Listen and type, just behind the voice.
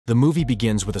The movie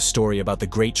begins with a story about the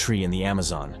great tree in the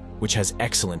Amazon, which has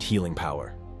excellent healing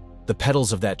power. The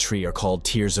petals of that tree are called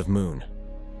tears of moon.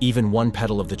 Even one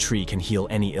petal of the tree can heal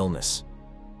any illness.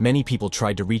 Many people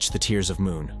tried to reach the tears of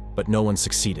moon, but no one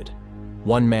succeeded.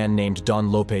 One man named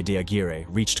Don Lope de Aguirre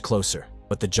reached closer,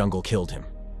 but the jungle killed him.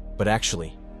 But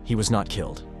actually, he was not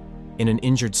killed. In an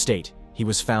injured state, he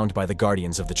was found by the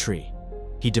guardians of the tree.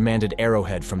 He demanded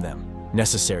arrowhead from them,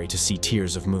 necessary to see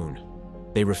tears of moon.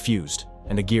 They refused,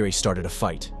 and Aguirre started a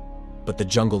fight. But the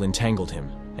jungle entangled him,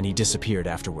 and he disappeared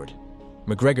afterward.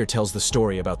 McGregor tells the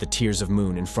story about the tears of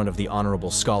moon in front of the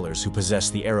honorable scholars who possess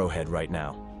the arrowhead right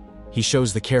now. He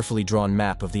shows the carefully drawn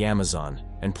map of the Amazon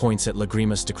and points at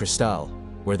Lagrimas de Cristal,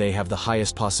 where they have the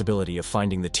highest possibility of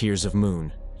finding the tears of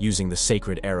moon using the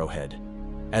sacred arrowhead.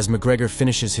 As McGregor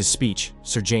finishes his speech,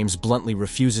 Sir James bluntly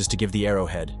refuses to give the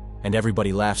arrowhead, and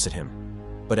everybody laughs at him.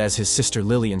 But as his sister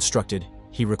Lily instructed,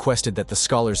 he requested that the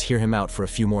scholars hear him out for a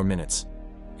few more minutes.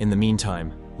 In the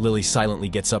meantime, Lily silently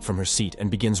gets up from her seat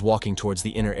and begins walking towards the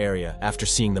inner area after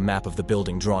seeing the map of the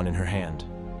building drawn in her hand.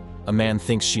 A man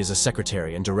thinks she is a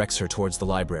secretary and directs her towards the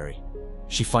library.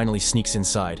 She finally sneaks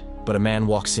inside, but a man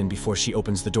walks in before she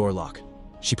opens the door lock.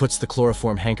 She puts the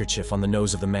chloroform handkerchief on the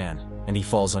nose of the man, and he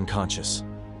falls unconscious.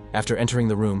 After entering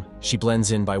the room, she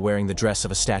blends in by wearing the dress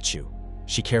of a statue.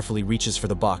 She carefully reaches for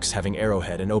the box having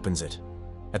arrowhead and opens it.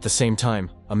 At the same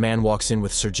time, a man walks in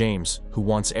with Sir James, who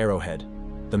wants arrowhead.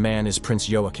 The man is Prince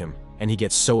Joachim, and he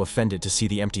gets so offended to see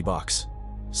the empty box.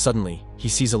 Suddenly, he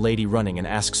sees a lady running and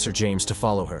asks Sir James to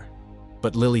follow her.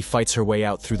 But Lily fights her way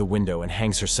out through the window and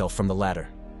hangs herself from the ladder.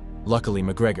 Luckily,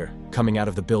 McGregor, coming out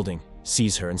of the building,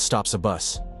 sees her and stops a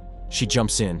bus. She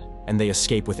jumps in, and they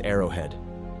escape with arrowhead.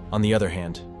 On the other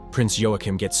hand, Prince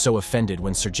Joachim gets so offended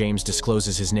when Sir James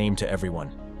discloses his name to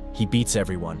everyone. He beats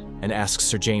everyone and asks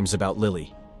Sir James about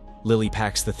Lily. Lily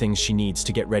packs the things she needs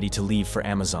to get ready to leave for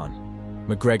Amazon.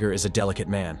 McGregor is a delicate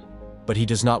man, but he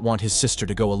does not want his sister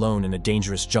to go alone in a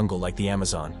dangerous jungle like the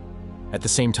Amazon. At the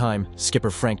same time, Skipper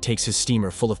Frank takes his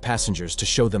steamer full of passengers to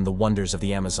show them the wonders of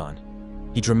the Amazon.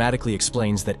 He dramatically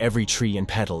explains that every tree and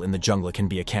petal in the jungle can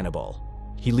be a cannibal.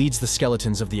 He leads the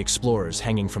skeletons of the explorers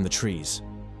hanging from the trees.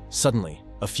 Suddenly,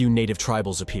 a few native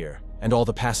tribals appear, and all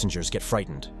the passengers get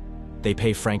frightened. They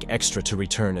pay Frank extra to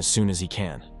return as soon as he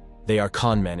can. They are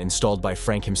con men installed by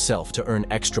Frank himself to earn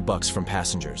extra bucks from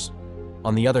passengers.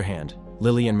 On the other hand,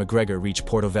 Lily and McGregor reach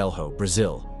Porto Velho,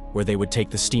 Brazil, where they would take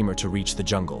the steamer to reach the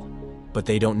jungle. But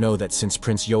they don't know that since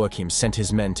Prince Joachim sent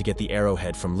his men to get the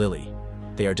arrowhead from Lily,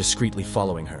 they are discreetly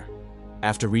following her.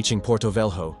 After reaching Porto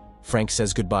Velho, Frank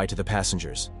says goodbye to the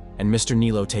passengers, and Mr.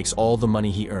 Nilo takes all the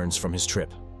money he earns from his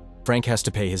trip. Frank has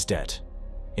to pay his debt.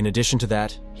 In addition to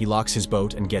that, he locks his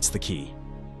boat and gets the key.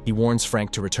 He warns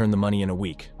Frank to return the money in a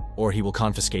week, or he will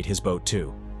confiscate his boat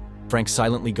too. Frank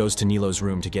silently goes to Nilo's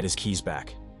room to get his keys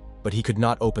back, but he could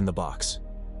not open the box.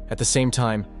 At the same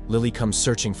time, Lily comes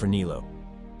searching for Nilo.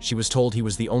 She was told he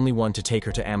was the only one to take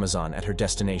her to Amazon at her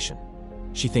destination.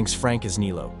 She thinks Frank is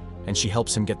Nilo, and she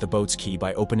helps him get the boat's key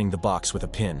by opening the box with a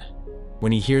pin.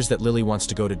 When he hears that Lily wants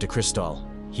to go to De Cristal,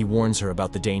 he warns her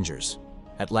about the dangers.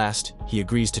 At last, he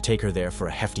agrees to take her there for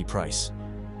a hefty price.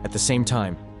 At the same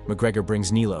time, McGregor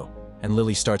brings Nilo, and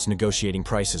Lily starts negotiating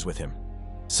prices with him.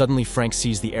 Suddenly, Frank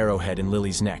sees the arrowhead in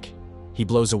Lily's neck. He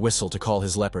blows a whistle to call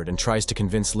his leopard and tries to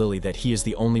convince Lily that he is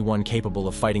the only one capable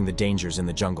of fighting the dangers in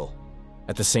the jungle.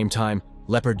 At the same time,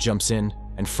 Leopard jumps in,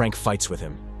 and Frank fights with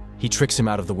him. He tricks him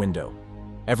out of the window.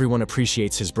 Everyone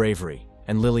appreciates his bravery,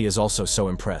 and Lily is also so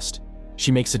impressed.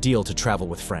 She makes a deal to travel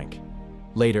with Frank.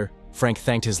 Later, Frank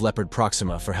thanked his leopard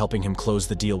Proxima for helping him close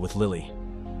the deal with Lily.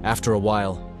 After a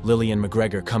while, Lily and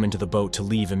McGregor come into the boat to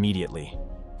leave immediately.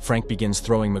 Frank begins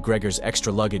throwing McGregor's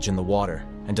extra luggage in the water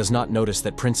and does not notice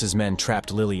that Prince's men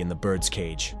trapped Lily in the bird's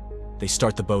cage. They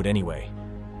start the boat anyway.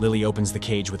 Lily opens the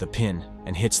cage with a pin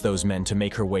and hits those men to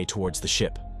make her way towards the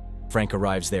ship. Frank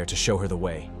arrives there to show her the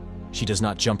way. She does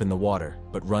not jump in the water,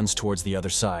 but runs towards the other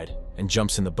side and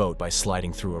jumps in the boat by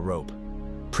sliding through a rope.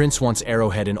 Prince wants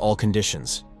Arrowhead in all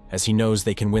conditions, as he knows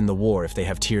they can win the war if they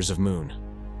have Tears of Moon.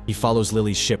 He follows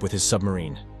Lily's ship with his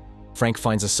submarine. Frank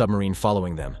finds a submarine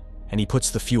following them, and he puts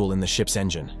the fuel in the ship's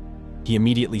engine. He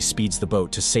immediately speeds the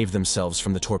boat to save themselves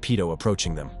from the torpedo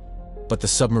approaching them. But the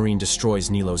submarine destroys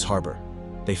Nilo's harbor.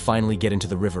 They finally get into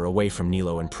the river away from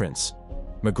Nilo and Prince.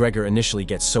 McGregor initially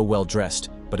gets so well dressed,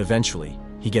 but eventually,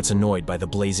 he gets annoyed by the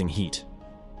blazing heat.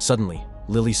 Suddenly,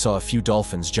 Lily saw a few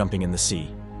dolphins jumping in the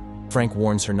sea. Frank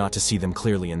warns her not to see them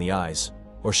clearly in the eyes,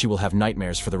 or she will have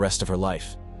nightmares for the rest of her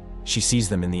life. She sees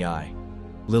them in the eye.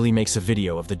 Lily makes a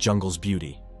video of the jungle's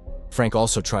beauty. Frank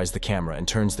also tries the camera and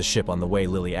turns the ship on the way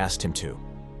Lily asked him to.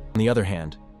 On the other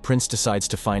hand, Prince decides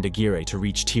to find Aguirre to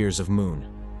reach Tears of Moon.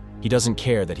 He doesn't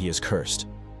care that he is cursed.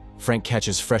 Frank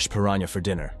catches fresh piranha for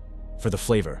dinner. For the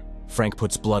flavor, Frank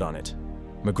puts blood on it.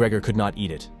 McGregor could not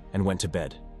eat it and went to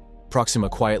bed. Proxima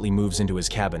quietly moves into his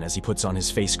cabin as he puts on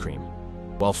his face cream.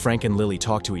 While Frank and Lily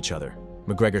talk to each other,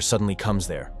 McGregor suddenly comes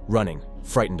there, running,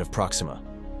 frightened of Proxima.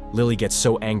 Lily gets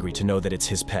so angry to know that it's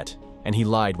his pet, and he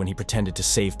lied when he pretended to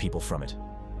save people from it.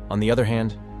 On the other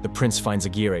hand, the prince finds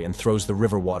Aguirre and throws the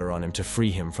river water on him to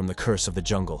free him from the curse of the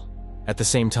jungle. At the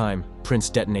same time, Prince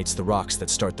detonates the rocks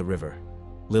that start the river.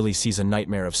 Lily sees a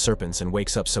nightmare of serpents and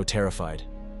wakes up so terrified.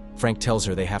 Frank tells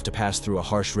her they have to pass through a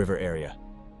harsh river area.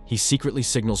 He secretly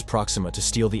signals Proxima to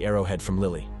steal the arrowhead from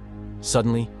Lily.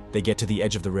 Suddenly, they get to the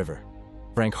edge of the river.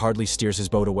 Frank hardly steers his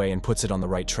boat away and puts it on the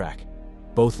right track.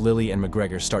 Both Lily and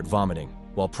McGregor start vomiting,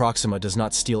 while Proxima does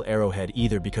not steal Arrowhead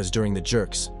either because during the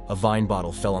jerks, a wine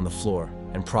bottle fell on the floor,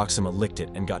 and Proxima licked it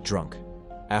and got drunk.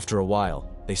 After a while,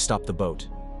 they stop the boat.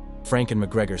 Frank and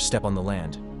McGregor step on the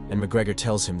land, and McGregor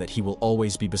tells him that he will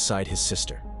always be beside his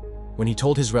sister. When he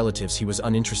told his relatives he was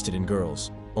uninterested in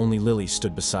girls, only Lily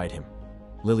stood beside him.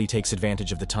 Lily takes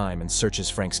advantage of the time and searches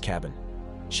Frank's cabin.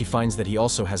 She finds that he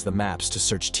also has the maps to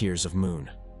search Tears of Moon.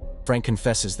 Frank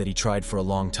confesses that he tried for a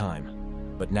long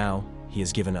time, but now he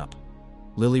has given up.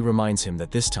 Lily reminds him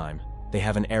that this time, they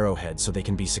have an arrowhead so they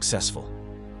can be successful.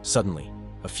 Suddenly,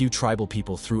 a few tribal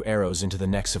people threw arrows into the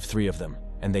necks of 3 of them,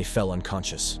 and they fell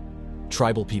unconscious.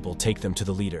 Tribal people take them to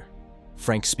the leader.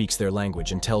 Frank speaks their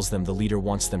language and tells them the leader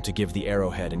wants them to give the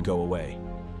arrowhead and go away.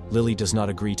 Lily does not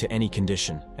agree to any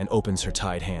condition and opens her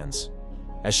tied hands.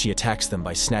 As she attacks them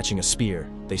by snatching a spear,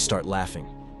 they start laughing.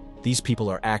 These people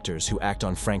are actors who act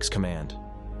on Frank's command.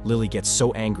 Lily gets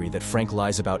so angry that Frank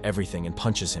lies about everything and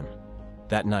punches him.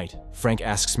 That night, Frank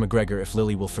asks McGregor if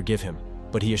Lily will forgive him,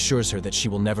 but he assures her that she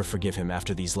will never forgive him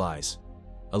after these lies.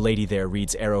 A lady there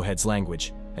reads Arrowhead's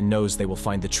language and knows they will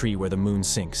find the tree where the moon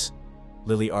sinks.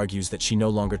 Lily argues that she no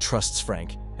longer trusts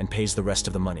Frank and pays the rest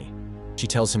of the money. She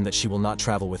tells him that she will not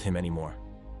travel with him anymore.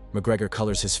 McGregor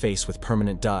colors his face with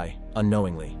permanent dye,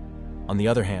 unknowingly. On the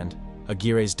other hand,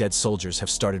 Aguirre's dead soldiers have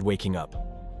started waking up.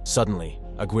 Suddenly,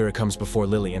 Aguirre comes before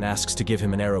Lily and asks to give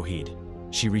him an arrowhead.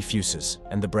 She refuses,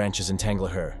 and the branches entangle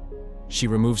her. She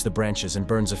removes the branches and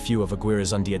burns a few of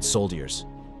Aguirre's undead soldiers.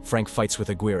 Frank fights with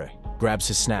Aguirre, grabs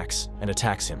his snacks, and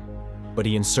attacks him. But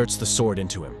he inserts the sword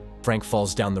into him. Frank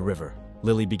falls down the river.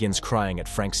 Lily begins crying at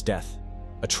Frank's death.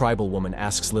 A tribal woman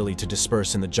asks Lily to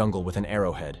disperse in the jungle with an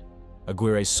arrowhead.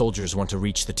 Aguirre's soldiers want to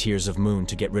reach the Tears of Moon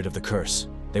to get rid of the curse.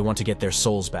 They want to get their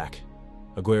souls back.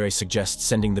 Aguirre suggests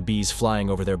sending the bees flying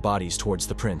over their bodies towards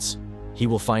the prince. He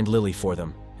will find Lily for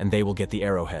them, and they will get the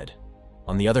arrowhead.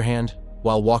 On the other hand,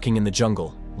 while walking in the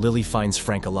jungle, Lily finds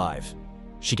Frank alive.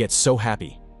 She gets so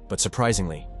happy, but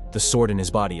surprisingly, the sword in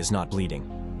his body is not bleeding.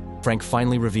 Frank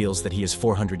finally reveals that he is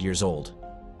 400 years old.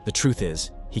 The truth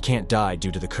is, he can't die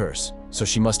due to the curse, so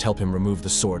she must help him remove the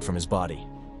sword from his body.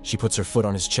 She puts her foot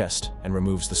on his chest and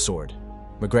removes the sword.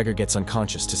 McGregor gets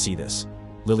unconscious to see this.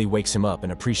 Lily wakes him up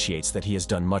and appreciates that he has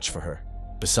done much for her.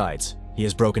 Besides, he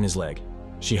has broken his leg.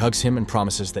 She hugs him and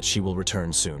promises that she will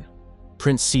return soon.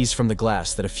 Prince sees from the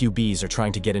glass that a few bees are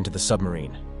trying to get into the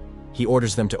submarine. He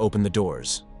orders them to open the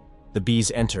doors. The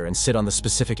bees enter and sit on the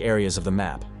specific areas of the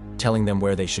map, telling them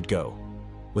where they should go.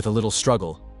 With a little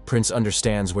struggle, Prince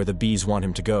understands where the bees want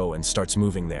him to go and starts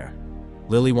moving there.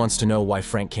 Lily wants to know why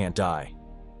Frank can't die.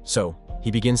 So,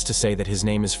 he begins to say that his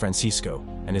name is Francisco,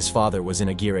 and his father was in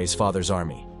Aguirre's father's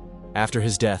army. After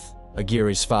his death,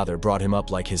 Aguirre's father brought him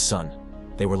up like his son.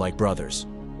 They were like brothers.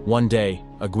 One day,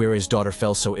 Aguirre's daughter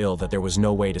fell so ill that there was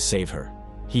no way to save her.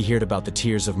 He heard about the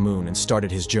Tears of Moon and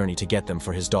started his journey to get them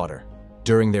for his daughter.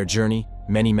 During their journey,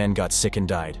 many men got sick and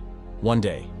died. One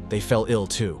day, they fell ill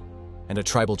too, and a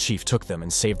tribal chief took them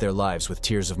and saved their lives with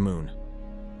Tears of Moon.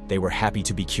 They were happy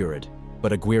to be cured,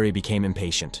 but Aguirre became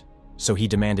impatient. So he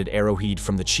demanded arrowhead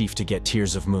from the chief to get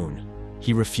Tears of Moon.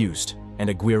 He refused, and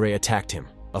Aguirre attacked him.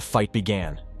 A fight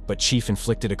began, but Chief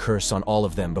inflicted a curse on all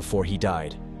of them before he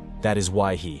died. That is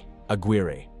why he,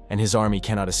 Aguirre, and his army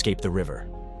cannot escape the river.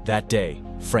 That day,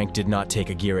 Frank did not take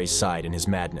Aguirre's side in his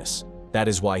madness. That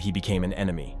is why he became an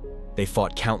enemy. They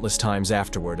fought countless times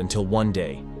afterward until one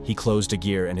day, he closed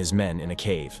Aguirre and his men in a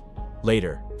cave.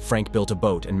 Later, Frank built a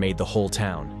boat and made the whole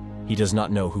town. He does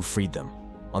not know who freed them.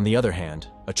 On the other hand,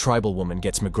 a tribal woman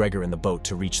gets McGregor in the boat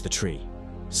to reach the tree.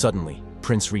 Suddenly,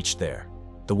 Prince reached there.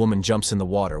 The woman jumps in the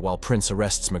water while Prince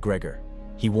arrests McGregor.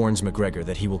 He warns McGregor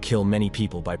that he will kill many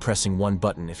people by pressing one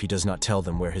button if he does not tell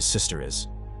them where his sister is.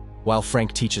 While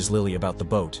Frank teaches Lily about the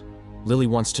boat, Lily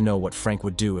wants to know what Frank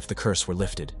would do if the curse were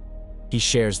lifted. He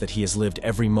shares that he has lived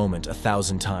every moment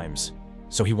 1,000 times,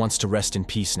 so he wants to rest in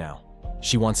peace now.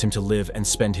 She wants him to live and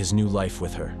spend his new life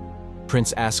with her.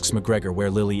 Prince asks McGregor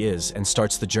where Lily is and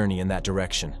starts the journey in that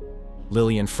direction.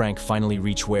 Lily and Frank finally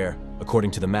reach where,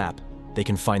 according to the map, they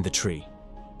can find the tree.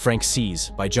 Frank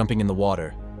sees, by jumping in the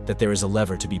water, that there is a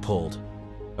lever to be pulled.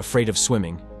 Afraid of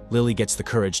swimming, Lily gets the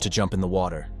courage to jump in the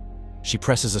water. She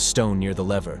presses a stone near the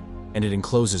lever, and it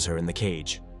encloses her in the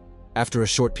cage. After a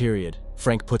short period,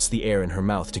 Frank puts the air in her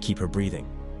mouth to keep her breathing.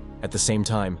 At the same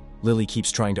time, Lily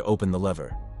keeps trying to open the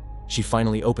lever. She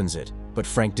finally opens it, but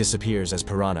Frank disappears as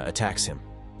Piranha attacks him.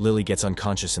 Lily gets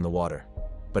unconscious in the water.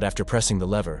 But after pressing the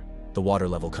lever, the water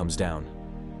level comes down.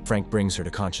 Frank brings her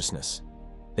to consciousness.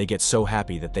 They get so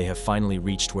happy that they have finally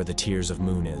reached where the Tears of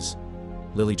Moon is.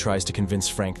 Lily tries to convince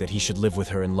Frank that he should live with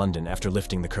her in London after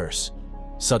lifting the curse.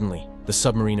 Suddenly, the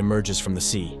submarine emerges from the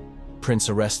sea. Prince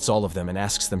arrests all of them and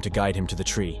asks them to guide him to the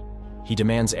tree. He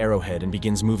demands Arrowhead and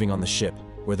begins moving on the ship,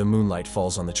 where the moonlight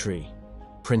falls on the tree.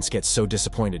 Prince gets so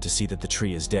disappointed to see that the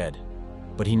tree is dead.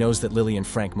 But he knows that Lily and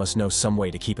Frank must know some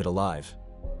way to keep it alive.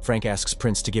 Frank asks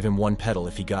Prince to give him one petal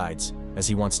if he guides, as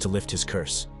he wants to lift his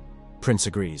curse. Prince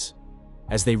agrees.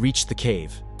 As they reached the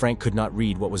cave, Frank could not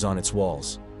read what was on its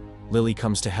walls. Lily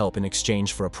comes to help in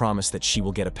exchange for a promise that she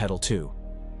will get a petal too.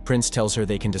 Prince tells her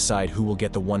they can decide who will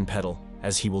get the one petal,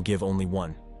 as he will give only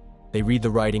one. They read the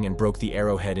writing and broke the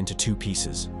arrowhead into two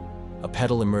pieces. A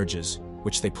petal emerges,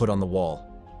 which they put on the wall.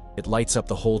 It lights up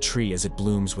the whole tree as it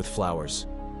blooms with flowers.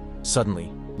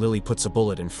 Suddenly, Lily puts a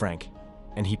bullet in Frank,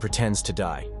 and he pretends to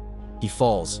die. He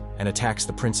falls and attacks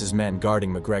the prince's men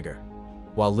guarding McGregor,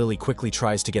 while Lily quickly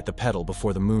tries to get the petal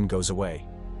before the moon goes away.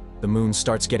 The moon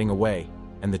starts getting away,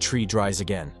 and the tree dries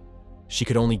again. She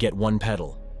could only get one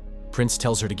petal. Prince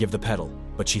tells her to give the petal,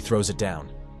 but she throws it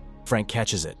down. Frank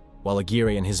catches it, while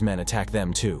Aguirre and his men attack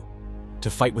them too. To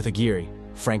fight with Aguirre,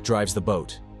 Frank drives the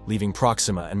boat, leaving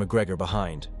Proxima and McGregor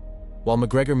behind. While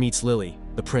McGregor meets Lily,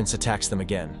 the prince attacks them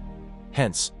again.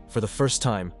 Hence, for the first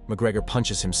time, McGregor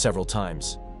punches him several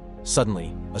times.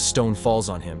 Suddenly, a stone falls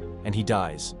on him, and he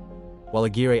dies. While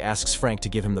Aguirre asks Frank to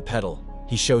give him the petal,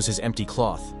 he shows his empty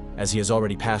cloth, as he has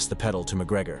already passed the petal to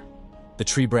McGregor. The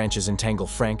tree branches entangle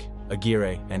Frank,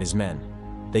 Aguirre, and his men.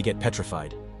 They get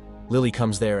petrified. Lily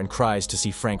comes there and cries to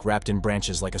see Frank wrapped in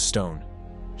branches like a stone.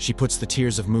 She puts the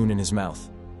Tears of Moon in his mouth,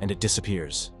 and it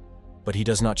disappears. But he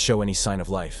does not show any sign of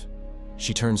life.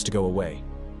 She turns to go away,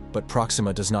 but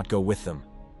Proxima does not go with them.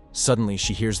 Suddenly,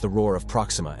 she hears the roar of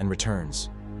Proxima and returns.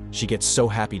 She gets so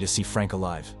happy to see Frank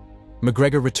alive.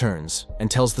 McGregor returns and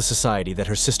tells the society that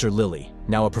her sister Lily,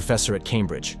 now a professor at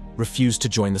Cambridge, refused to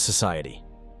join the society.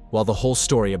 While the whole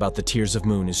story about the Tears of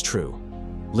Moon is true,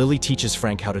 Lily teaches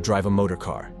Frank how to drive a motor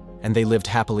car, and they lived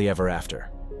happily ever after.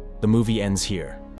 The movie ends here.